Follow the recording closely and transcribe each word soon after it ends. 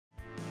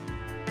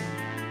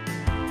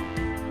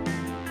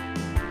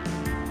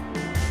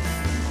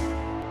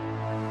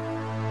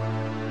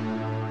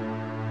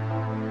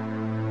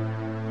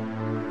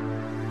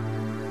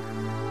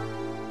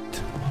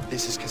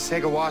This is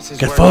Kasegawa's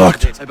Get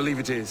fucked! I believe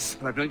it is,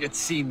 but I've not yet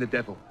seen the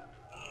devil.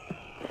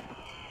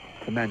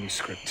 The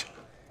manuscript.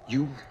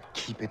 You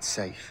keep it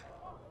safe.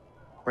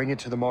 Bring it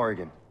to the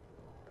Morrigan.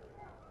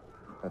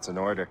 That's an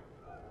order.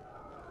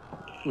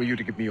 Who are you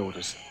to give me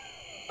orders?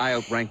 I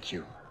outrank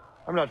you.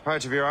 I'm not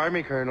part of your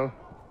army, Colonel.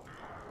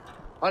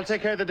 I'll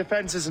take care of the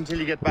defenses until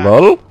you get back.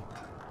 LOL?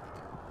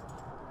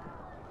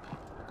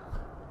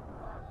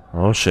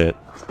 Oh shit.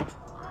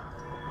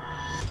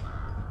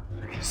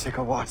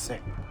 Kasegawa.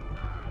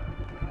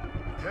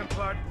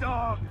 Templar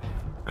dog.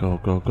 Go,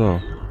 go, go.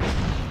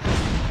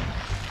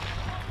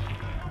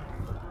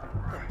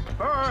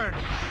 Burn!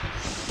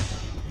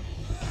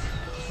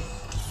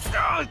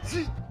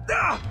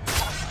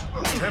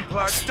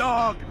 Templar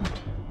dog!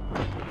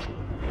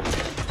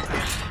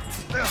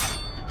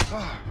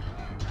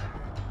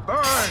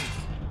 Burn!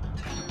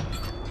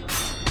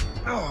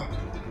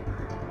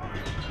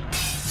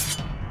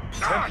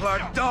 Templar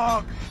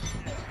dog!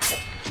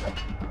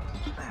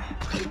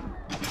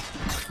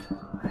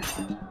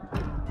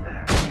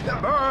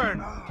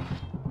 Burn!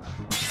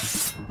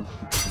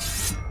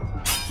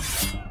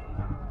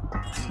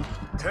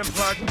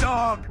 Templar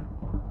dog!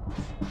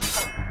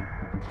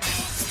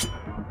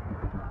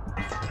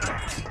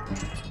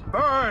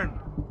 Burn!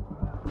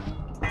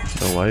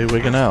 So why are you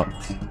wigging out?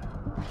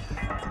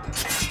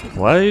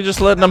 Why are you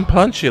just letting them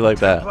punch you like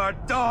that? Templar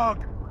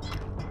dog!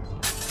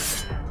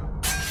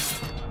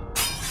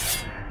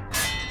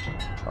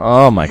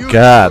 Oh my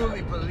god.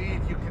 Truly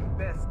believe you can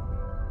best.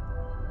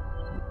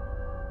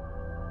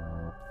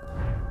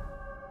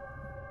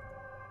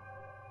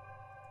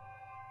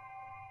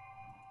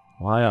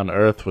 Why on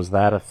earth was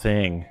that a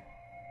thing?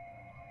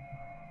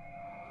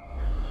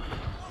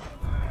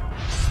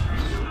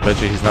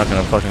 Bet you he's not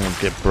gonna fucking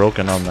get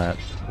broken on that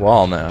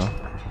wall now.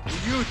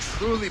 Do you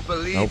truly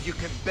believe you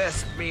can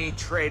best me,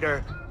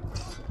 traitor?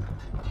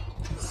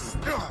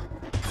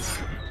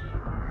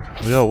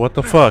 Yo, what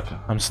the fuck?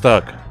 I'm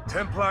stuck.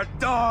 Templar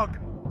dog!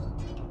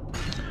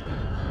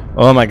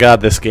 Oh my god,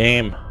 this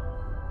game.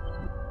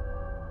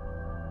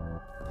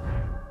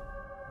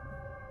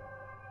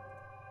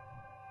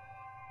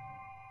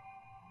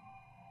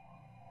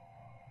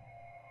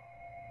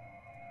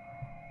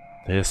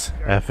 This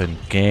effing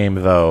game,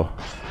 though.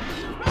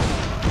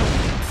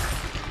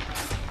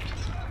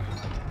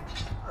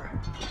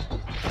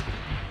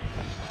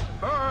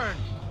 Burn!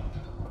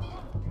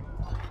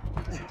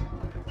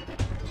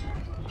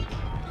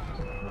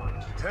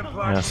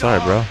 Templar Yeah, sorry,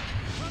 bro.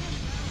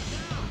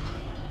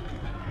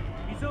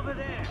 He's over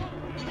there.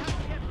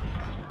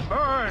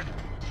 Burn!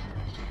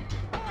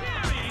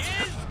 There he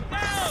is!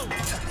 No!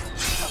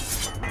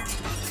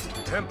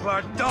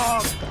 Templar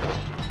dog!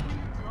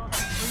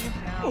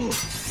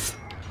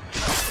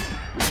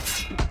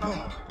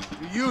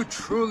 Do you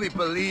truly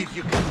believe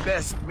you can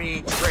best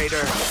me,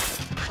 traitor?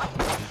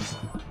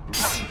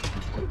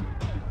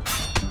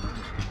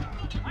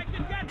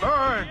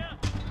 Burn!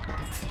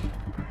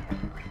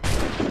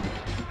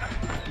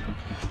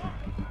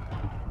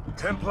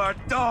 Templar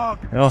dog!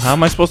 Yo, how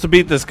am I supposed to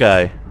beat this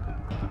guy?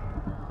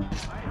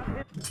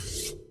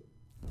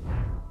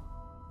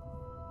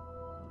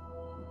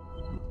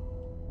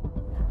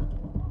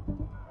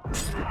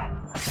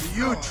 Do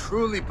you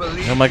truly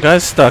believe Yo, my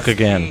guy's stuck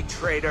again. me,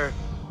 traitor?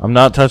 I'm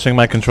not touching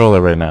my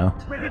controller right now.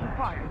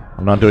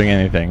 I'm not doing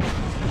anything.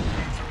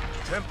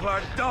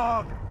 Templar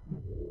dog!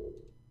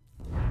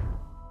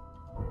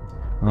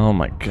 Oh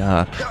my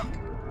god.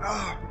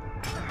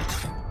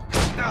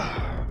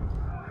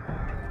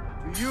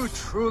 Do you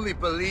truly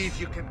believe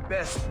you can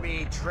best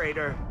me,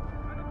 traitor?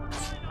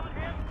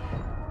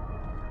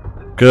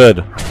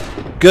 Good.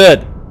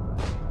 Good.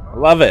 I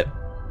love it.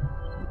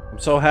 I'm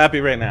so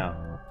happy right now.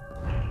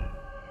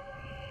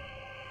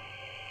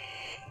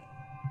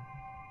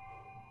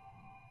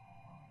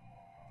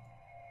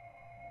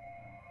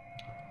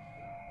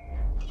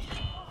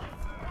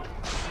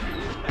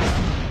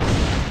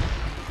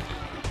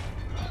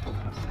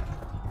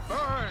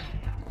 Burn!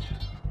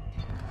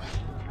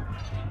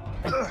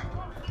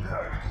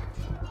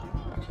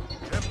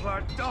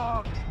 Templar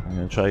dog! I'm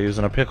gonna try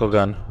using a pickle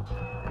gun.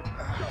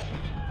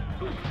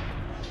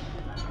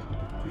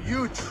 Do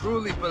you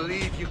truly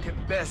believe you can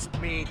best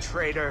me,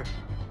 traitor?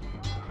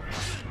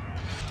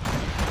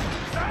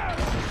 Do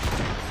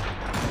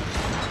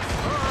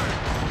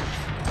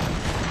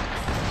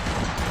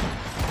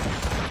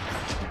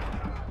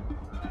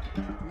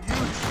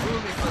you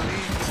truly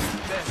believe you can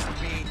best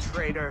me,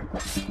 traitor?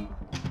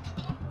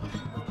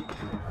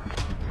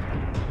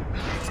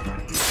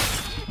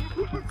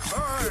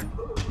 Burn!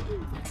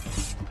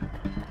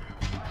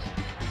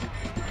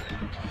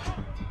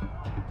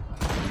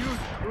 Do you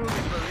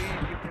truly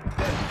believe you can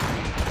best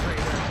me,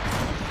 traitor?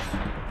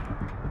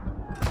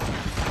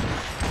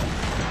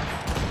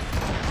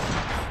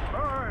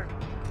 Burn!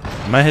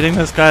 Am I hitting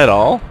this guy at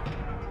all?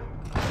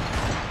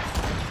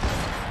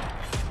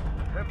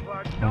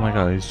 Oh my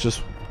god, he's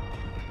just...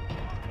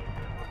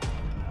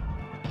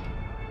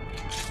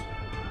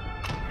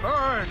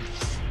 Burn!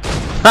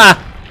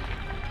 Ha!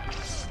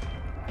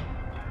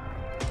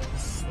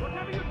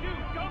 Whatever you do,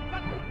 don't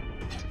let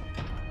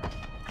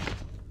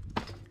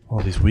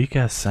All these weak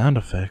ass sound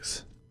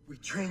effects. We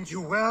trained you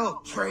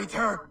well,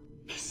 traitor!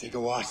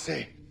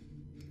 Sigawase.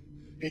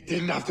 It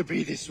didn't have to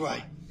be this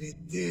way. It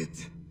did.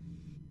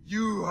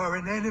 You are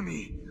an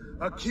enemy.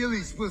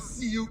 Achilles will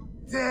see you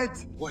dead.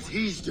 What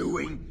he's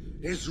doing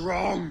is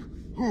wrong.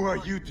 Who are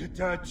you to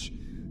judge?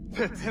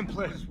 The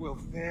Templars will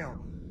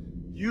fail.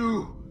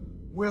 You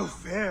will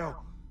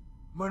fail.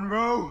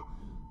 Monroe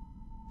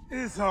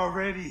is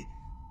already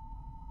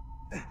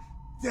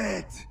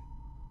dead.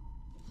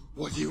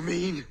 What do you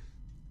mean?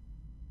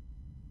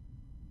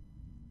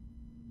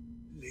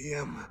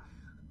 Liam.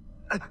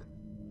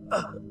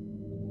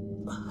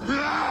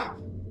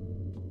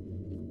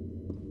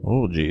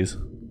 Oh, jeez.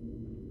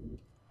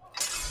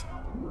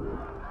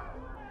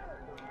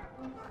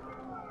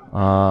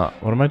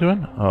 What am I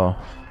doing? Oh.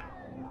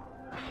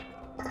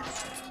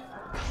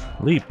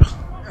 Leap.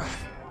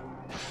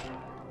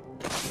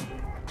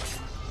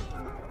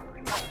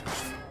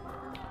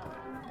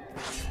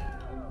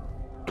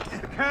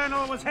 The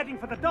Colonel was heading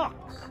for the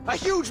docks. A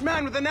huge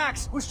man with an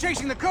axe was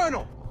chasing the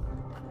Colonel!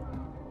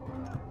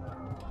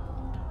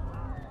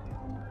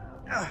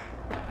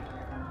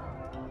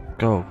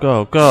 Go,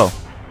 go, go.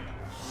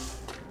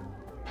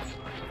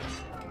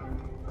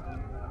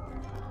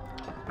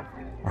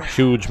 A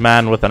huge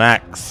man with an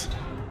axe.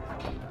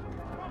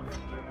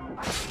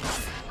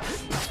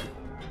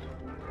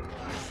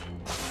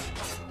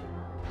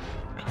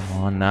 Come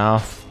on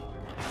now.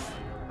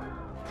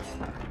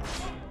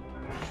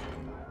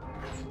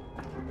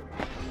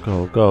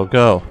 Go, go,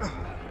 go.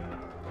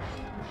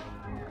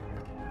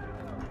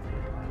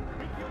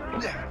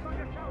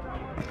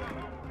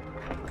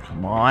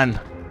 Come on.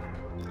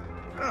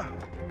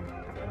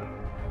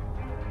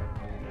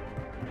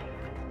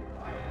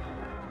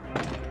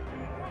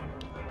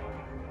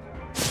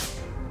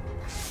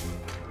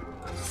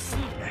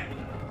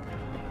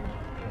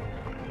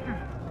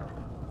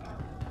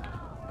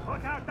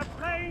 Put out the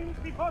flames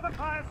before the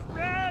fire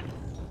spreads!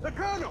 The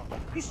Colonel!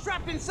 He's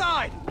trapped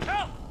inside!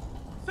 Help!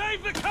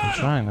 Save the I'm Colonel!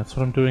 trying, that's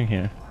what I'm doing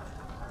here.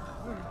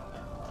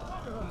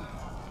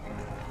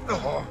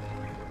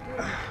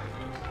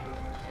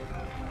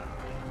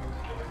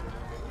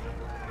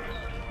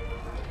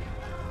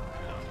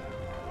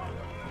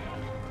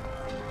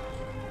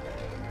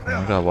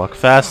 I gotta walk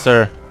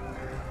faster.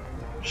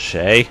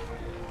 Shay.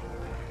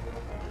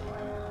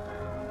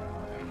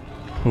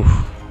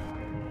 Oof.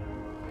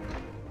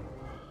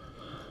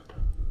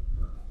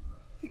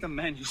 The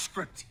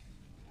manuscript.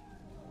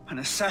 An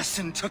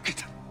assassin took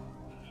it.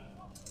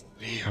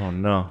 Liam, Oh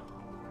no.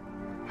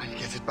 I'll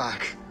get it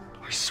back.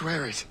 I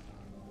swear it.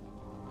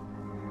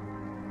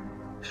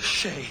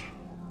 Shay.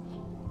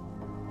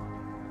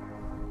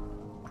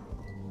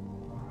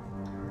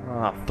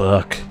 Ah,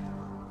 fuck.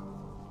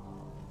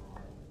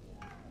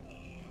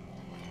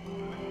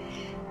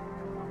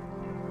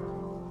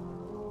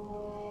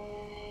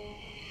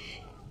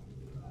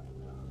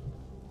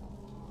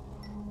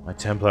 My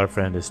Templar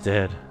friend is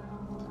dead.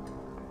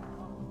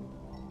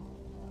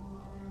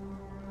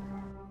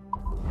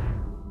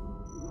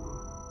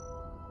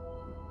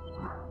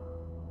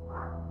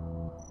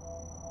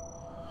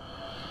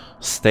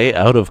 Stay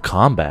out of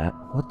combat?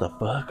 What the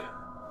fuck?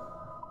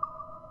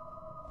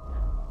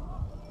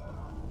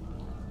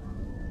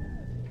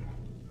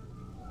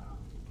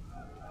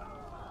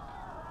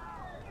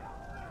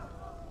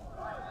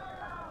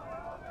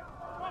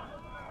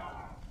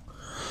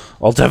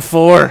 Alt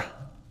F4!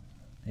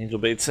 Angel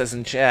Bates says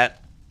in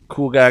chat,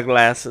 cool guy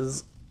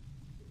glasses.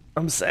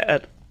 I'm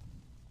sad.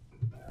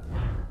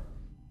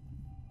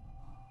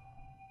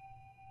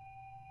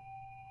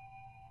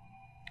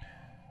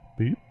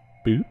 Boop,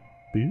 boop,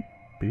 boop,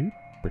 boop.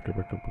 Bricka,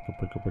 bricka, bricka,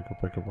 bricka, bricka,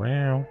 bricka,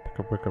 wow.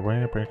 Bricka, bricka,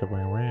 wow, bricka,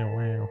 wow, wow,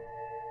 wow.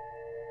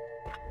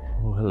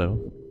 Oh, hello.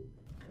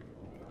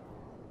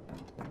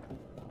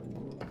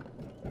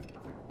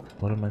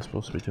 What am I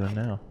supposed to be doing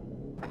now?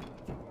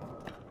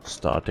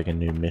 Starting a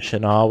new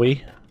mission, are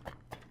we?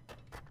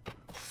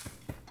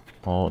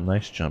 Oh,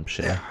 nice jump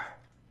share.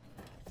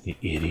 You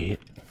idiot.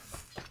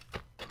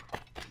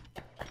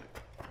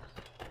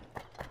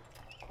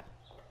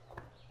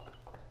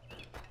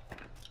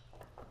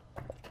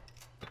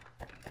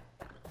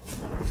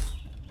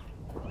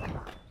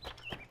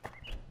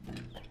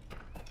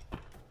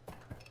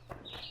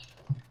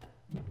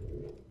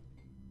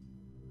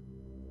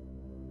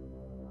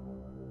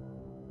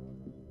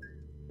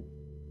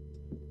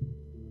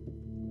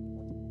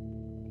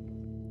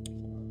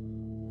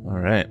 All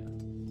right.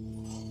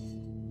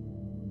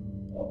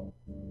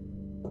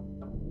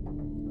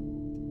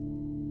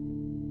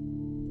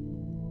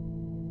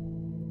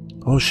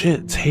 Oh shit,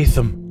 it's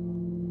Hatham.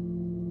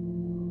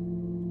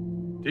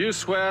 Do you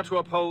swear to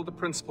uphold the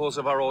principles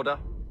of our order?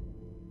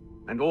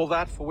 And all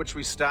that for which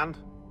we stand?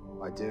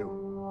 I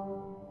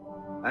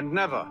do. And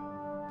never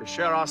to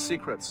share our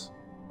secrets,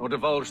 nor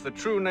divulge the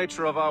true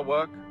nature of our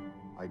work?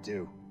 I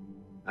do.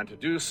 And to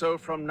do so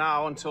from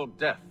now until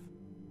death,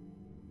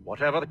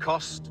 whatever the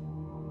cost?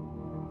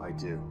 I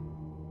do.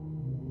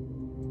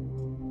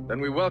 Then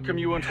we welcome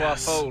you into our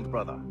fold,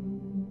 brother.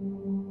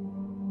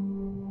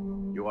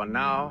 You are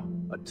now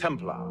a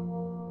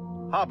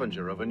Templar,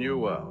 harbinger of a new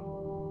world.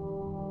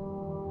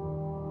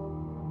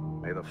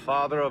 May the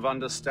Father of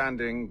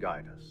Understanding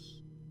guide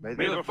us. May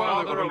the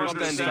Father of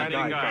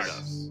Understanding guide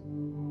us.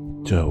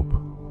 Dope.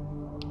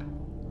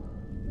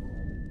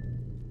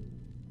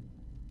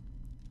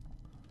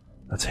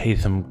 That's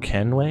Hatham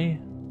Kenway?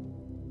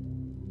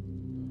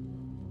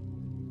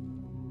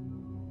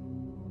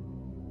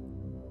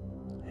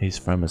 He's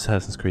from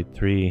Assassin's Creed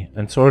 3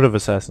 and sort of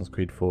Assassin's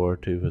Creed 4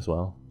 too as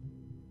well.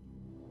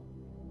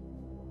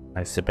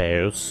 I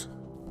suppose.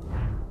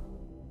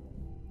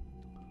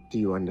 Do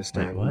you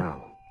understand Wait, what?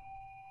 now?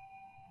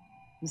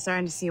 I'm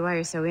starting to see why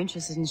you're so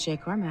interested in Shay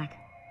Cormac.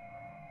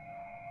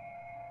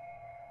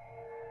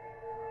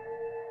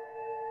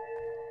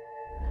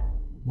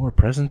 More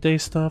present day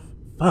stuff?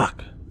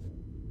 Fuck.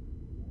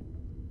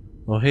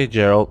 Oh hey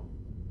Gerald.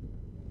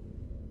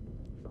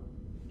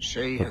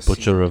 Shay The has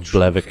Butcher seen of the true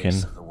Blaviken.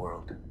 face of the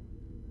world,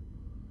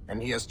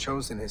 and he has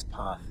chosen his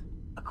path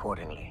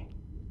accordingly.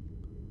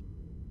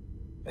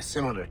 A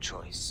similar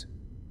choice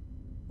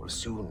will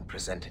soon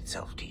present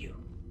itself to you.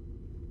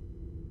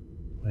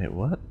 Wait,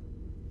 what?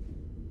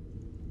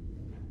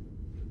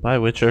 Bye,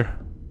 Witcher.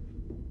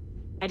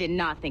 I did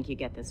not think you'd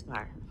get this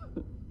far,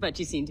 but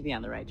you seem to be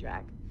on the right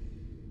track.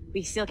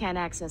 We still can't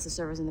access the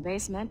servers in the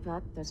basement,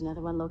 but there's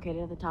another one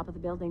located at the top of the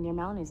building near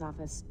Melanie's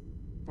office.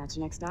 That's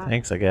your next stop.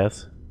 Thanks, I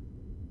guess.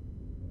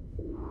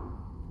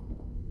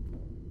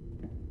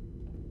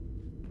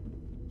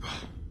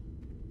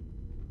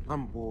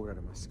 I'm bored out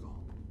of my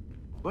skull.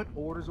 But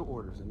orders are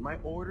orders, and my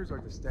orders are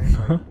to stand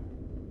by you.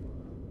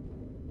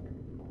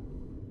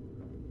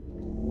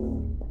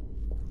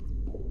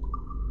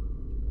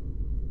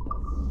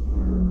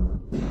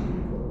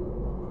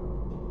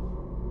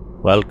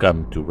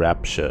 Welcome to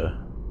Rapture.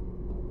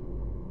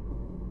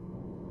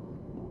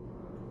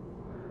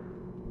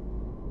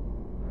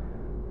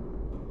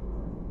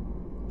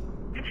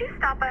 Could you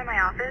stop by my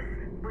office?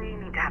 We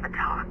need to have a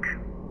talk.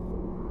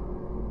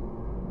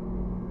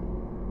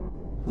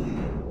 I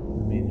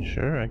mean,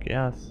 sure, I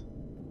guess.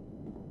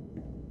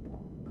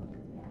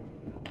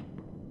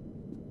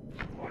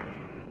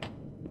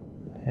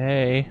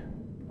 Hey.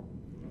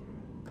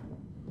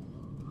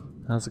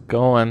 How's it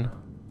going?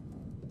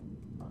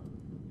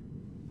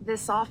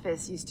 This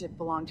office used to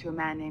belong to a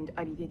man named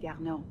Olivier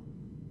Garneau.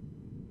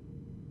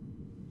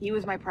 He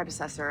was my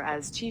predecessor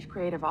as Chief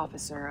Creative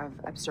Officer of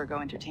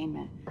Abstergo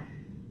Entertainment.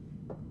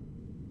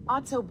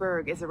 Otto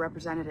Berg is a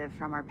representative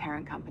from our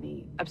parent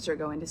company,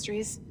 Abstergo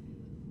Industries.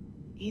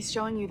 He's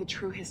showing you the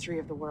true history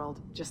of the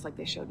world, just like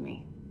they showed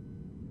me.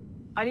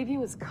 Olivier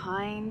was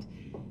kind,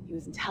 he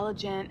was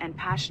intelligent and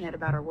passionate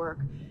about our work,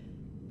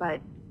 but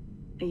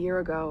a year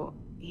ago,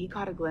 he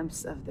caught a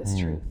glimpse of this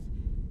truth.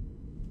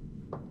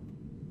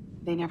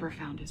 They never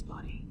found his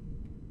body.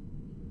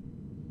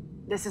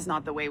 This is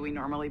not the way we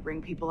normally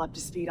bring people up to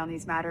speed on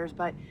these matters,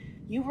 but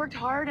you've worked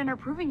hard and are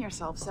proving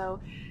yourself, so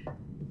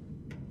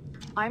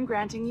I'm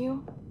granting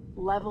you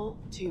level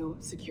 2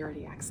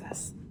 security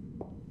access.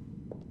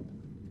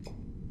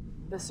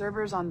 The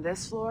servers on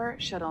this floor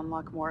should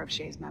unlock more of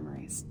Shay's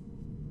memories.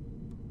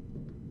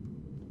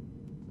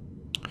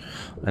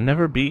 I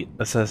never beat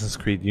Assassin's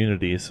Creed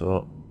Unity,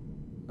 so...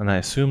 And I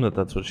assume that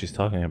that's what she's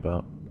talking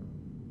about.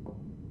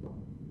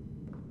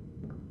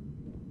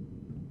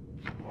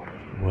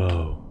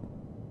 Whoa.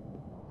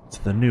 It's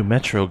the new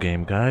Metro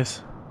game,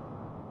 guys.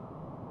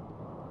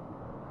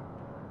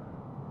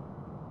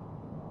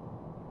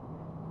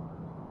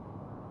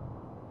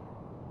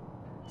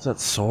 Is that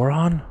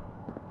Sauron?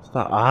 Is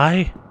that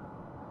I?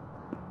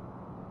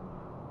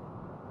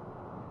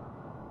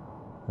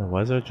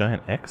 Why is there a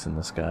giant X in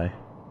the sky?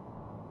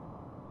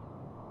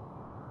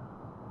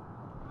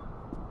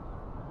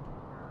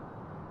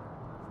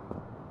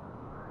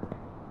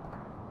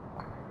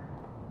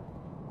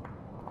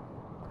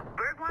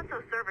 Berg wants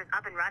those servers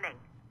up and running.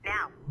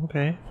 Now.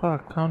 Okay,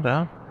 fuck, calm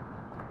down.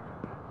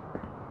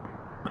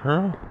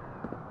 Girl.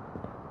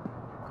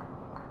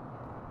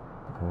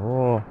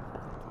 Oh.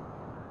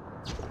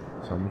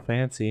 Something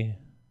fancy.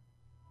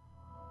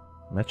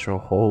 Metro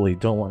Holy,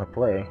 don't want to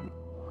play.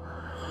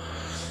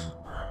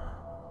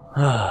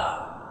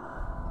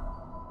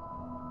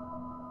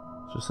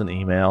 Just an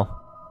email.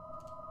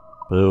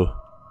 Boo.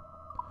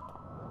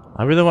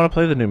 I really want to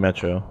play the new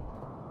Metro.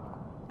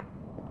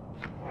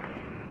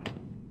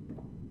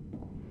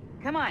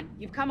 Come on,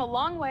 you've come a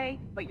long way,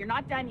 but you're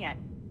not done yet.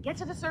 Get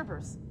to the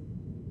servers.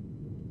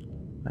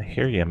 I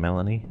hear ya,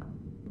 Melanie.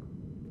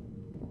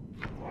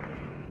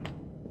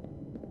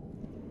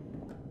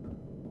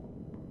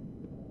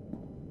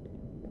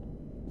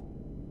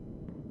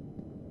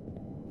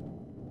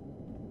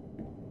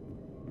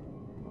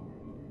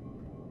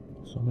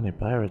 So many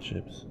pirate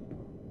ships.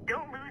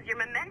 Don't lose your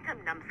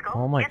momentum, numbskull.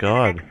 Oh my Get to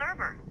god. the next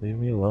server. Leave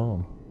me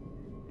alone.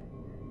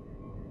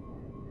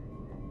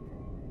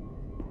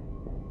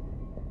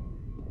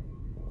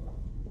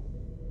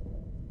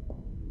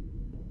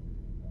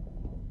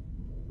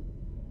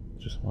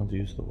 Just wanted to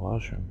use the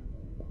washroom.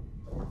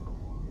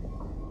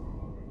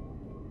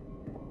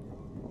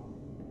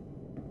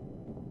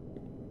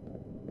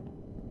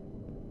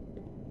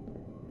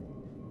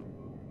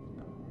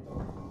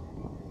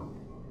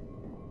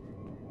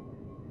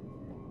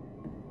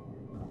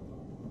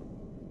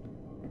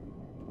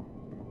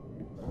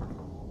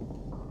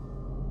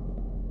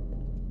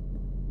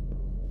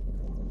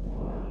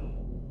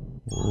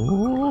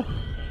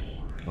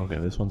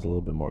 this one's a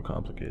little bit more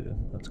complicated.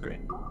 That's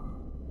great.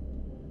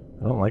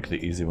 I don't like the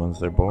easy ones,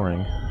 they're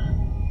boring.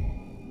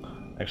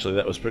 Actually,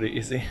 that was pretty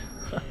easy.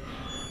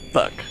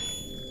 Fuck.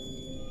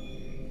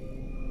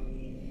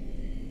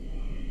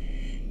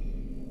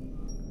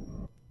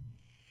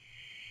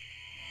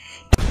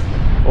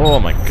 Oh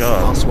my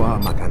god. Francois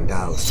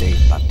Macandal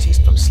saved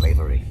Baptiste from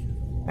slavery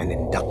and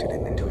inducted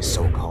him into his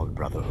so-called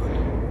brotherhood.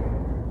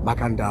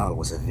 Macandal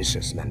was a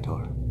vicious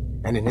mentor,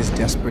 and in his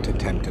desperate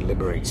attempt to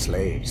liberate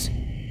slaves,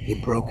 he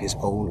broke his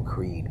own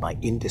creed by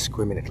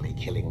indiscriminately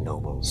killing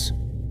nobles.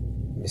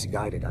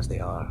 Misguided as they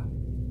are,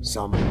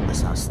 some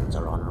assassins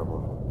are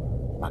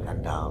honorable.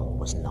 Macandal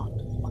was not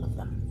one of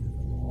them.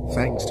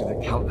 Thanks to the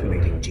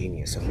calculating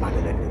genius of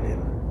Madeleine de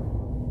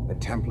Lille, the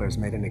Templars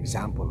made an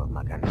example of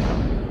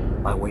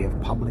Macandal by way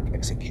of public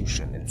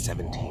execution in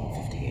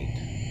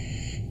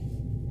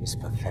 1758. His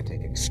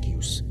pathetic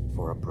excuse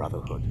for a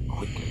brotherhood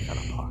quickly fell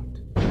apart.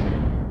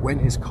 When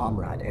his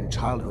comrade and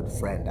childhood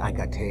friend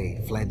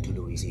Agathe fled to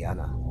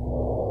Louisiana,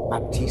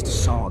 Baptiste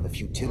saw the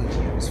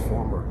futility of his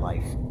former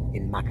life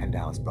in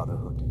Macandal's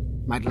brotherhood.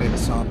 Madeleine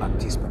saw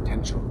Baptiste's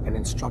potential and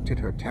instructed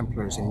her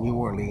Templars in New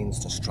Orleans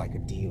to strike a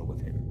deal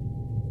with him.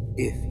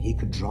 If he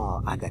could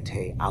draw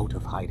Agathe out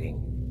of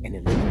hiding and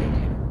eliminate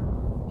him,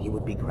 he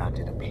would be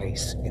granted a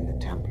place in the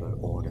Templar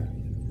Order.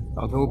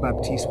 Although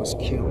Baptiste was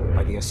killed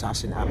by the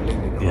assassin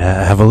Aveline de Gaulle,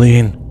 Yeah,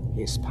 Aveline.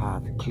 his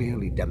path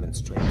clearly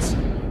demonstrates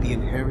the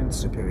inherent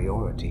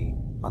superiority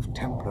of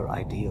Templar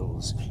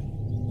ideals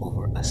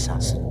over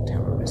assassin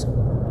terrorism.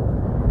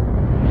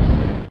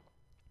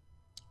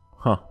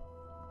 Huh.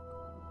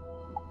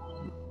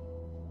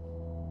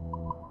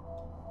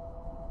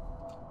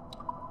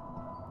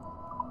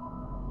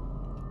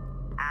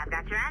 I've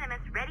got your animus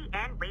ready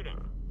and waiting.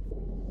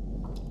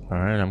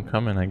 Alright, I'm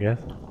coming, I guess.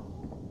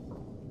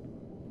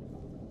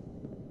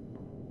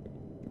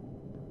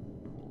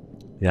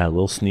 Yeah, a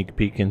little sneak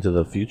peek into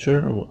the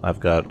future. I've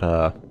got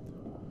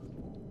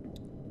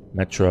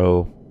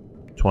Metro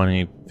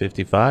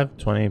 2055,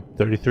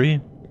 2033,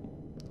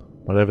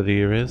 whatever the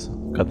year is.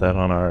 Got that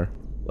on our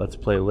Let's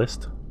Play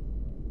list.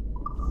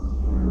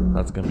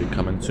 That's gonna be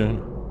coming soon.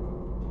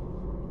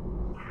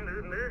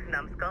 Smooth moves,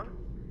 numbskull.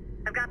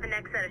 I've got the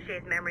next set of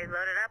Shay's memories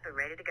loaded up and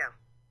ready to go.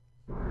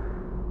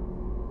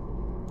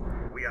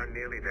 We are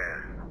nearly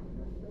there.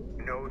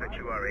 Know that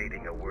you are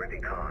aiding a worthy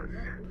cause,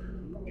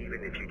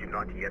 even if you do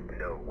not yet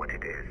know what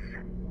it is.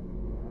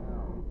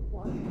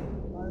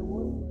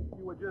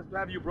 You would just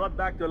have you brought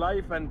back to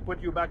life and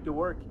put you back to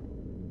work.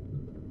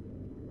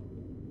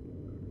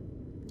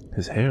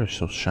 His hair is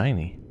so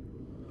shiny.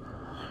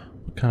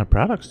 What kind of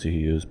products do you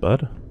use,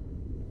 bud?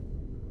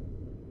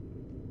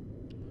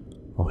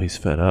 Oh, he's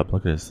fed up.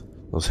 Look at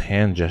those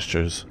hand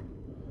gestures.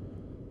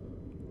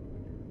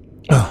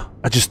 Ugh,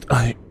 I just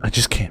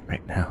can't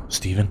right now,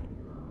 Steven.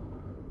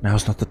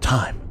 Now's not the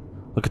time.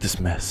 Look at this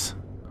mess.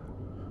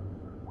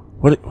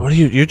 What are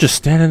you? You're just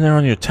standing there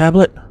on your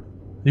tablet? Are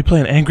you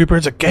playing Angry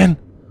Birds again?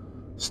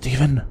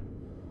 Steven?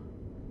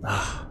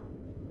 Ah,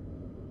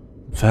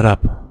 I'm fed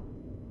up.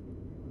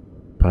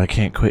 But I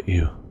can't quit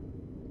you.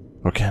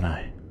 Or can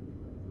I?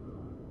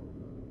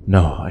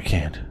 No, I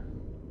can't.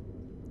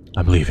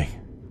 I'm leaving.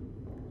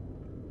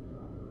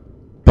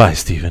 Bye,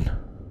 Steven.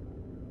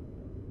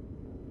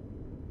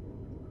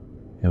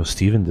 Yo,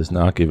 Steven does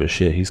not give a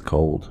shit. He's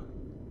cold.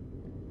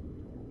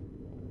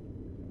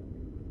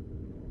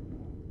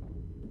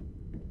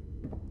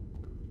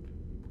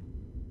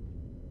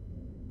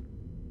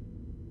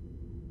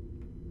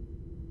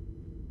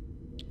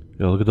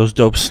 Yo, look at those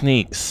dope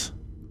sneaks.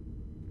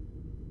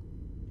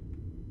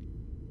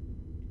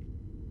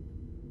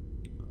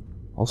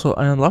 Also,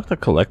 I unlocked a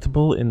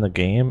collectible in the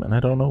game, and I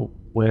don't know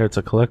where it's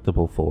a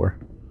collectible for.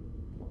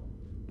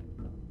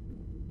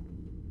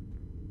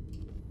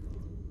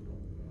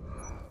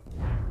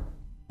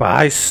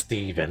 Bye,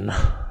 Steven.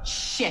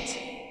 Shit.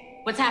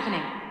 What's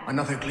happening?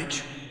 Another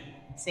glitch?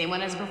 Same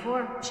one as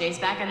before. Shay's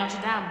back at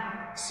Notre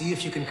Dame. See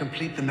if you can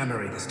complete the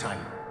memory this time.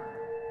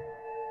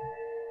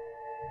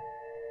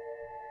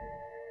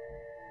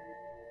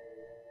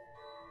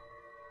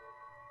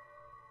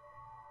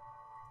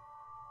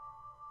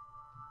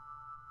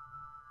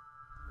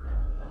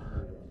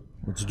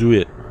 Let's do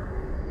it.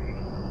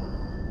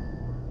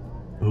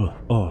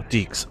 Oh,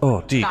 Deeks.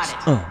 Oh,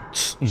 Deeks.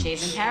 Got it.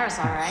 Shay's in Paris,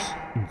 alright.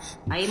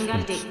 I even got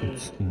a date for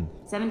you.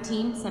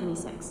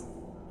 1776.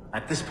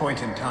 At this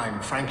point in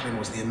time, Franklin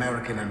was the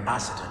American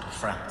ambassador to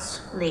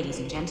France. Ladies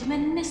and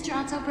gentlemen, Mr.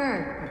 Otto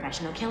Berg,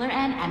 professional killer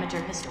and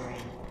amateur historian.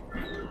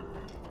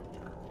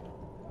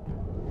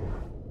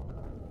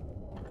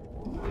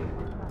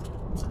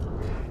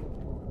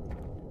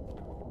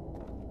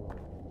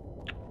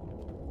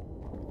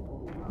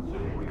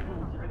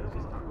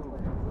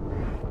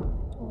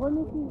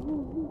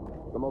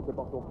 Comment se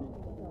porte ton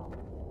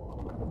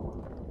fils?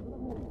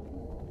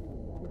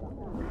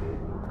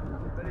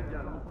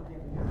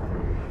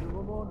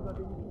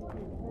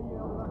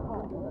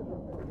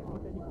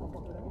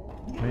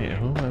 Wait,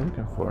 who am I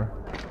looking for?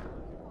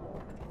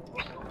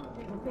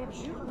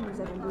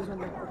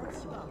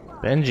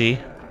 Benji.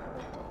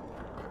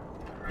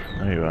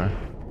 There you are.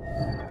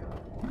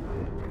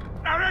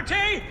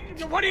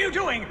 Arate! What are you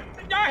doing?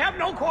 I have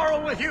no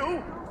quarrel with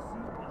you!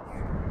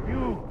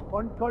 You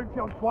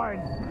uncultured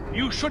swine!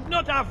 You should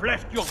not have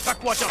left your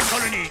backwater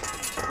colony!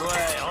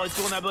 Ouais,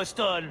 retourne à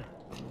Boston!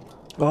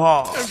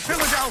 Oh!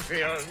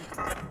 Philadelphia!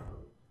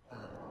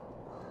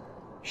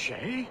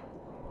 Shay?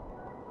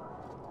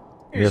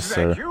 Yes, Is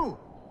sir. that you?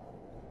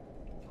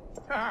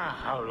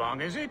 How long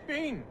has it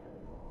been?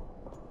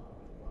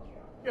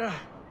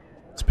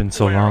 It's been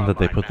so Where long are that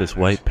they my put this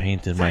manners? white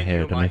paint in my Thank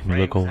hair you, to my make me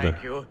look friend, older.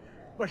 Thank you.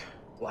 But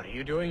what are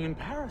you doing in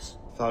Paris?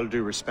 With all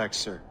due respect,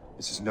 sir,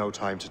 this is no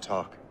time to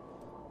talk.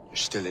 You're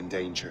still in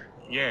danger.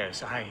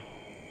 Yes, I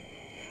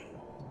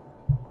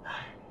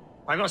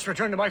must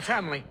return to my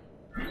family.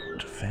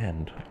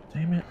 Defend.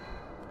 Damn it.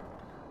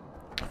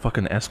 A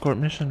fucking escort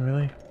mission,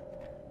 really?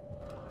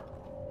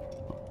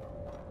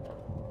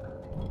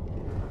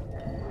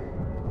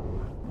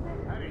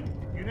 Allez,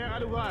 une heure à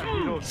l'ouvrage,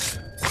 les autres.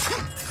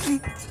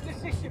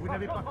 Vous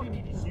n'avez pas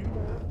fini d'ici.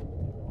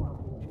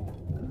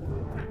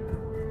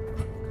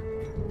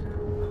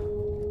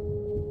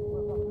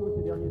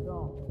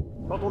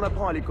 Quand on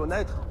apprend à les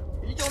connaître,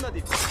 il y en a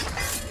des...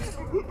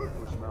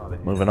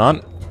 Moving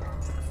on.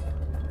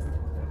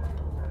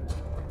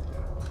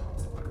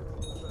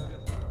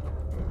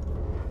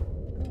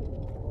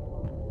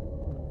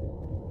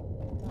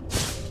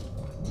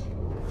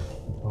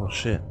 Oh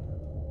shit.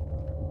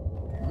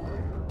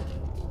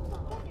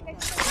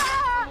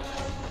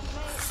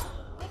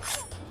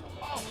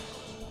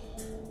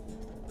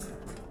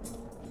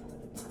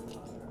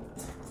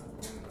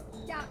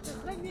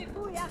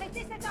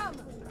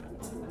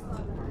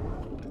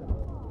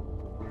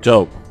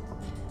 Joe.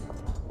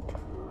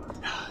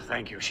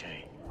 Thank you,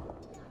 Shay.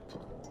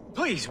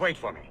 Please wait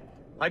for me.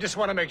 I just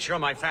want to make sure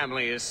my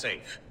family is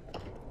safe.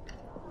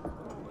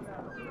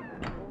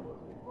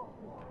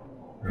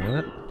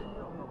 What?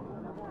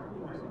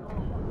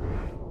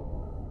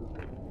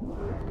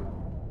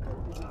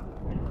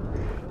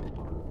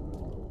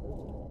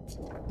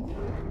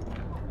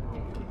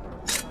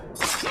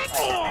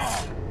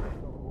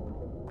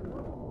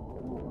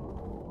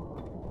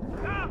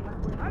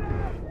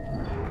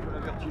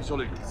 Sur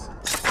le glisse.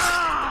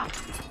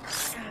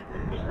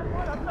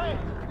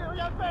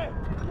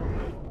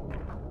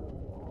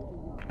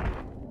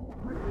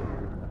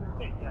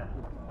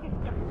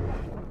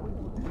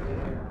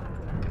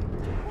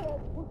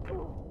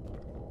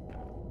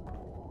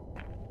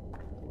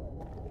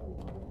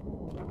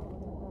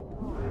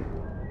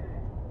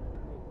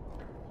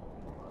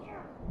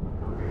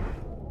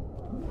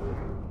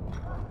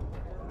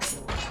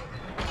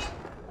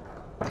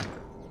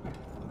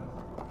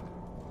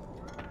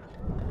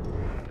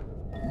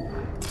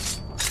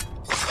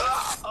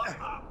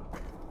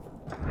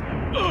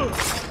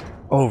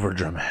 Over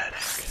dramatic.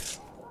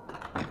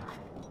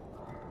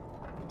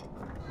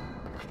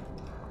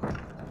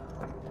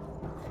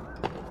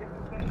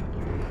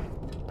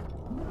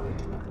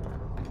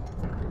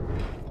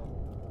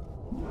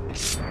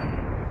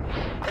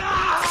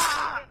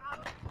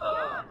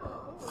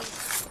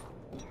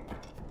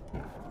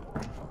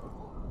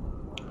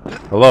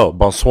 Hello,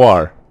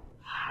 bonsoir.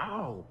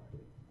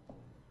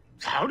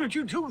 How did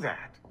you do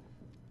that?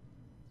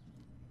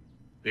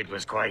 It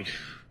was quite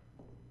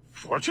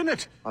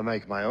fortunate. I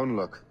make my own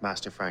luck,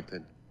 Master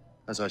Franklin,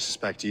 as I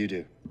suspect you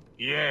do.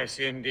 Yes,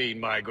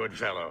 indeed, my good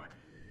fellow.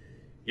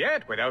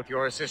 Yet, without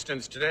your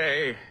assistance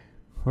today...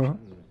 Huh?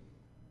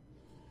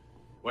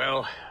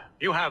 Well,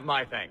 you have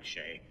my thanks,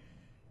 Shay.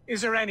 Is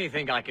there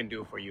anything I can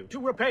do for you to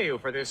repay you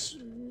for this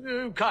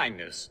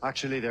kindness?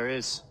 Actually, there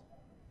is.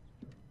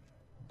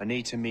 I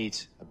need to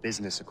meet a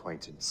business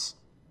acquaintance.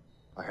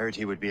 I heard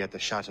he would be at the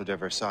Chateau de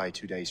Versailles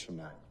 2 days from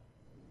now.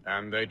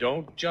 And they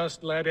don't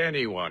just let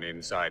anyone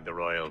inside the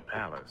royal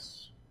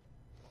palace.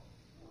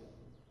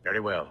 Very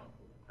well.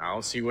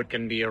 I'll see what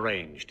can be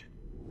arranged.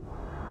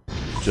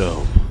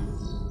 Joe.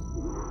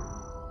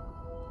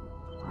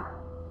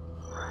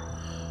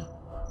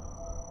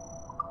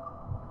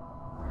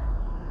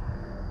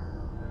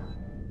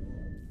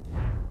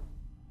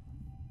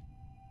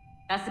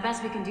 That's the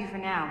best we can do for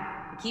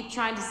now. We keep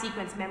trying to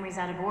sequence memories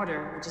out of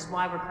order, which is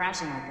why we're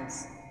crashing like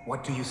this.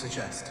 What do you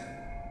suggest?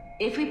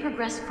 If we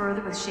progress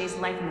further with Shay's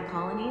life in the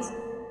colonies,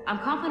 I'm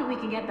confident we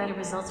can get better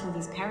results from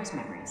these Paris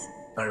memories.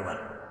 Very well.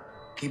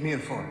 Keep me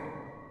informed.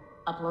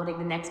 Uploading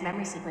the next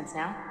memory sequence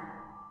now.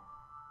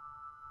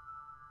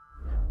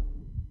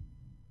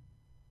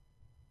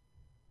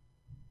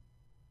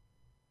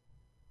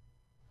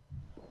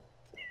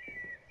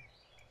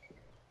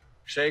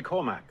 Shay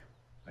Cormac,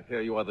 I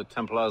hear you are the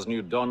Templar's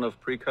new don of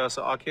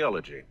precursor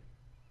archaeology.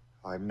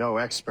 I'm no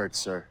expert,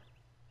 sir.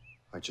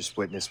 I just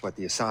witnessed what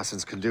the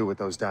assassins can do with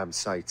those damn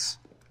sites.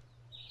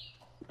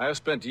 I have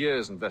spent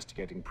years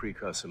investigating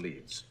precursor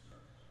leads.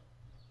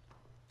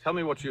 Tell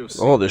me what you've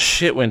seen. Oh, the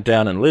shit went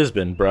down in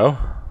Lisbon, bro.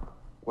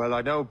 Well,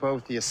 I know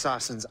both the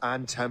assassins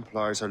and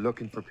Templars are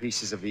looking for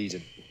pieces of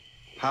Eden.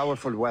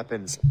 Powerful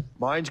weapons,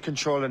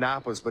 mind-controlling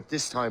apples, but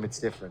this time it's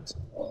different.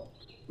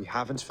 We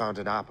haven't found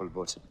an apple,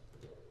 but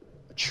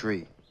a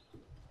tree.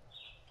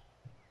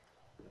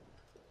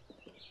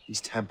 These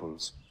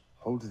temples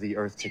hold the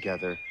earth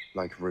together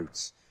like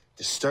roots.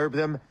 Disturb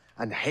them,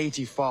 and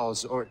Haiti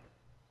falls, or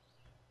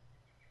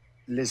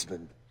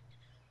Lisbon,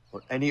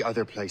 or any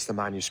other place the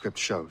manuscript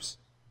shows.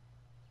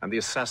 And the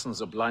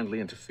assassins are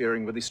blindly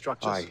interfering with these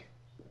structures? Aye.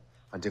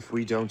 And if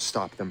we don't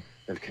stop them,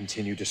 they'll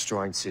continue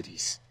destroying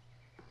cities.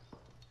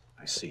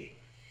 I see.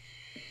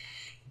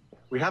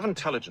 We have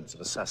intelligence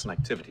of assassin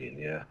activity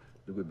near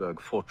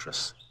Louisburg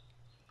Fortress.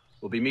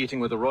 We'll be meeting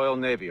with a Royal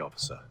Navy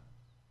officer,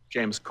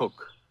 James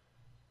Cook.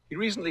 He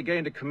recently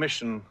gained a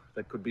commission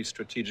that could be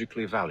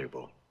strategically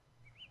valuable.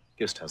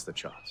 Gist has the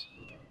charts.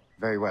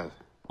 Very well.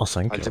 Oh,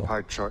 thank I'll you.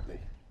 depart shortly.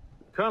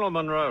 Colonel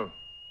Monroe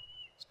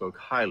spoke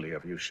highly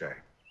of you, Shay.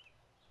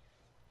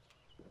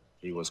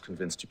 He was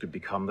convinced you could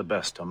become the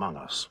best among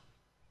us.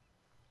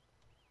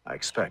 I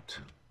expect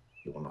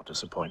you will not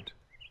disappoint.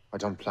 I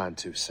don't plan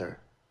to, sir.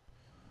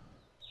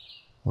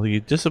 Well, you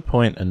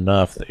disappoint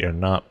enough that you're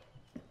not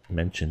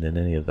mentioned in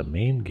any of the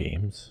main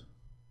games.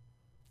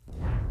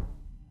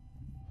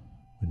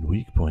 When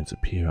weak points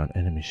appear on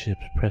enemy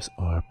ships, press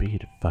RB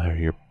to fire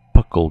your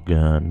buckle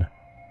gun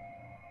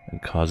and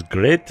cause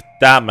great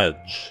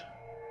damage.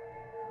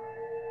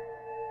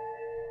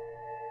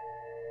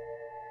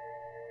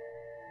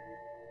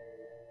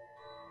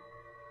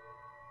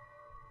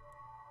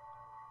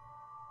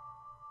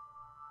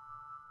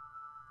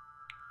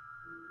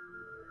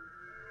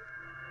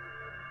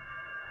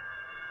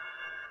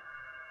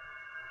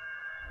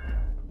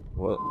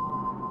 What?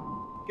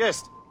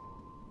 Guest,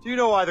 do you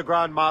know why the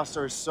Grand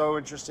Master is so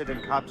interested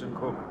in Captain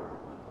Cook?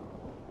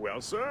 Well,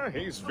 sir,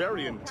 he's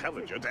very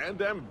intelligent and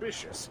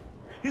ambitious.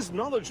 His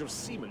knowledge of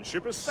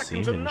seamanship is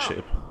second to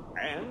none.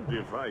 And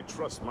if I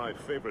trust my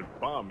favorite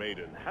barmaid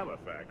in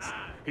Halifax,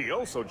 he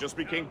also just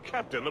became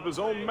captain of his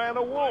own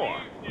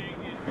man-of-war.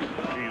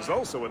 He's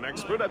also an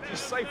expert at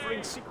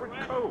deciphering secret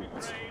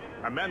codes.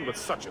 A man with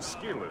such a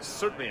skill is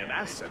certainly an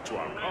asset to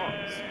our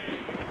cause.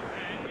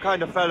 The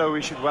kind of fellow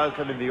we should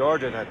welcome in the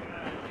Order, then.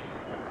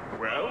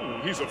 Well,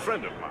 he's a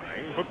friend of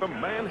mine, but the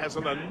man has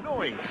an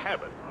annoying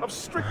habit of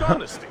strict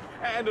honesty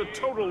and a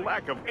total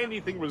lack of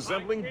anything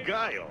resembling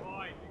guile.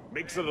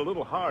 Makes it a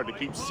little hard to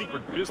keep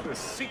secret business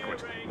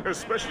secret,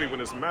 especially when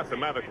his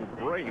mathematical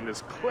brain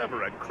is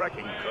clever at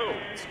cracking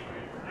codes.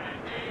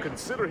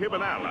 Consider him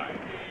an ally,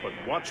 but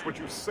watch what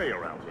you say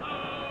around him.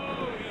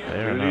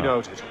 Duly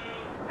noted.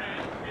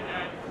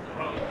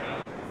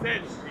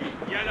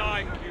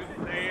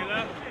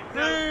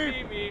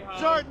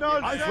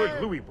 I've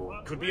heard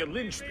Louisbourg could be a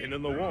linchpin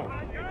in the war.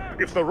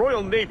 If the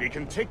Royal Navy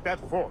can take that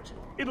fort,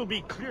 it'll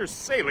be clear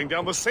sailing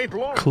down the St.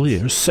 Lawrence.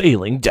 Clear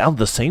sailing down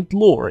the St.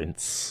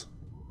 Lawrence.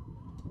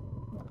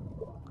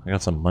 I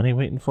got some money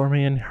waiting for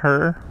me in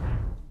her.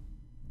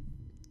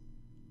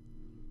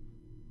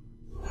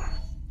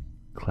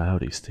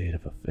 Cloudy state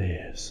of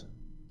affairs.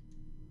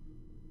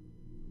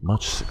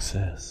 Much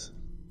success.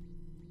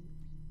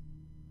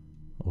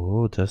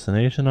 Oh,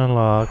 destination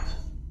unlocked.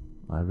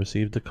 I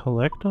received a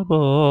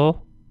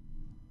collectible.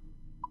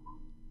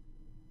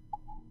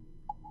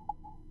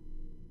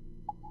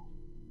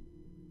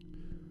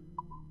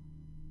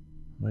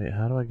 Wait,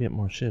 how do I get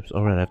more ships?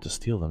 Oh, right, I have to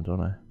steal them,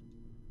 don't I?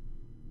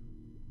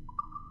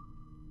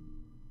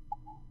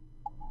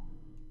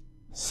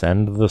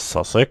 Send the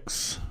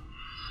Sussex.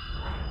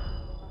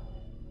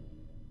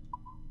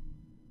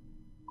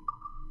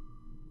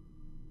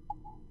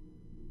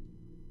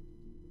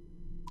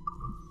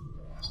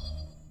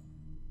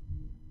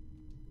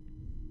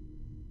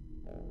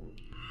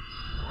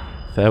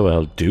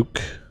 Farewell,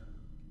 Duke.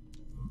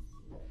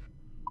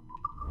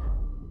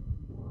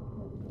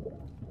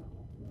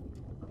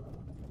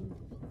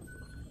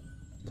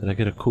 Did I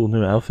get a cool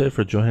new outfit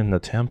for joining the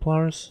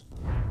Templars?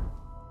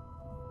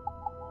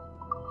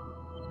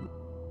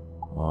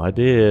 Oh, I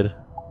did.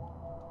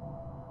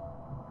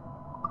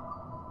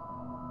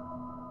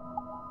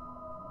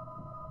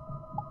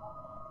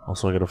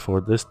 Also, I could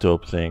afford this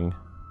dope thing.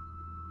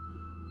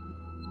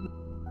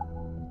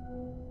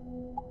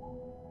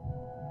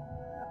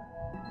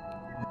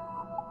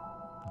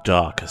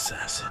 Dark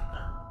Assassin.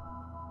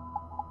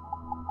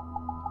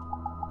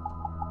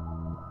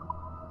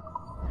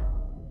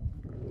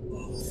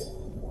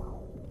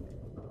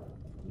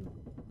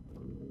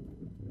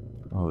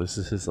 Oh, this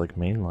is his like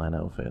mainline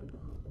outfit.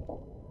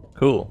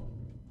 Cool.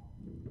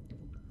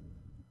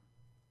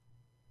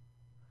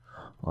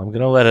 Well, I'm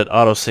gonna let it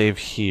autosave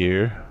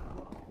here.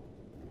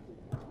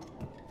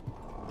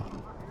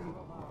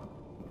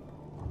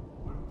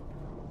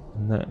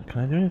 And then,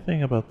 can I do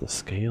anything about the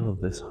scale of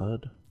this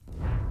HUD?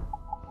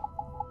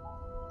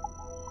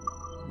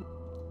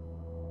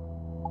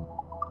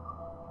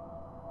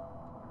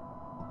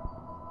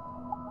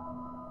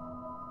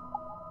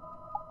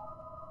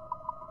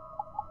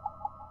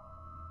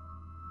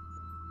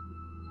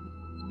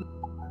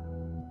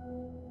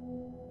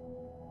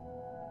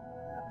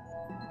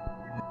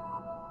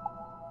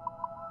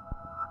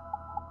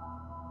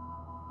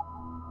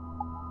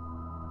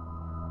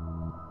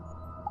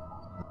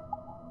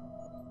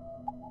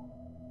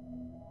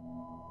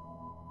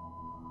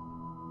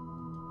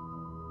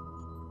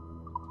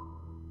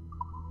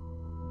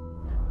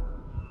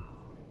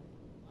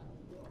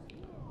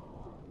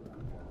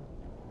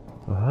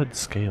 HUD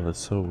scale is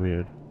so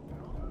weird.